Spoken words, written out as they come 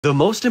The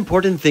most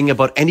important thing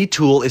about any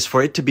tool is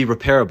for it to be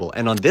repairable,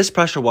 and on this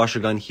pressure washer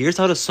gun, here's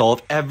how to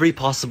solve every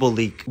possible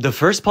leak. The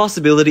first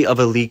possibility of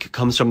a leak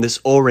comes from this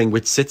O-ring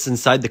which sits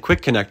inside the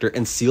quick connector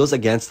and seals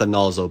against the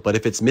nozzle, but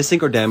if it's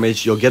missing or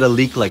damaged, you'll get a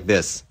leak like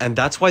this. And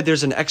that's why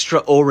there's an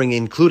extra O-ring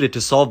included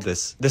to solve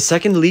this. The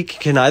second leak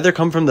can either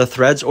come from the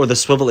threads or the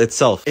swivel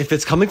itself. If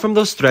it's coming from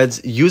those threads,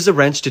 use a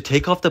wrench to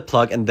take off the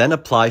plug and then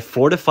apply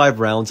 4 to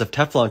 5 rounds of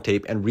Teflon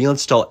tape and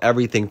reinstall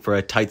everything for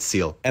a tight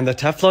seal. And the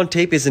Teflon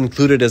tape is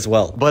included as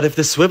well. But if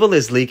the swivel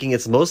is leaking,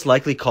 its most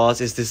likely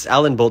cause is this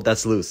Allen bolt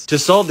that's loose. To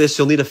solve this,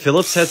 you'll need a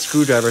Phillips head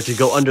screwdriver to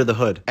go under the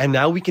hood. And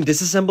now we can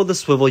disassemble the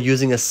swivel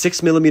using a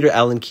 6mm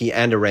Allen key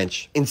and a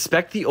wrench.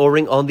 Inspect the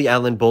O-ring on the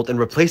Allen bolt and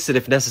replace it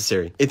if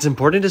necessary. It's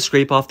important to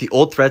scrape off the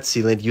old thread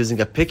sealant using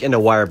a pick and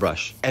a wire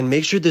brush. And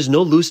make sure there's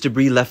no loose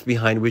debris left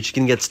behind which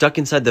can get stuck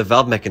inside the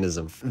valve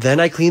mechanism. Then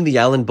I clean the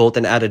Allen bolt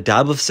and add a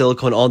dab of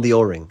silicone on the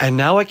O-ring. And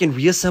now I can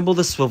reassemble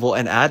the swivel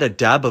and add a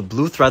dab of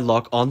blue thread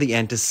lock on the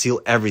end to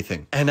seal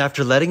everything. And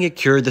after letting it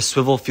cure, the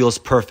swivel feels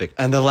perfect.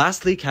 And the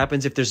last leak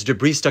happens if there's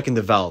debris stuck in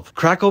the valve.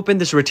 Crack open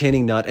this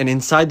retaining nut and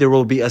inside there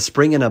will be a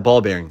spring and a ball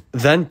bearing.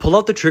 Then pull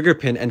out the trigger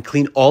pin and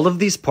clean all of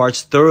these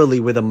parts thoroughly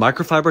with a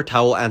microfiber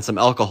towel and some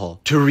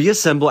alcohol. To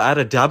reassemble, add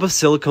a dab of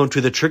silicone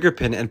to the trigger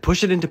pin and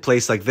push it into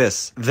place like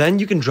this. Then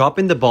you can drop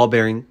in the ball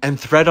bearing and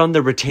thread on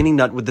the retaining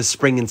nut with the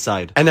spring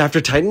inside. And after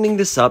tightening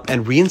this up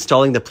and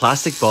reinstalling the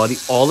plastic body,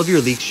 all of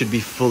your leaks should be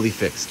fully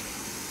fixed.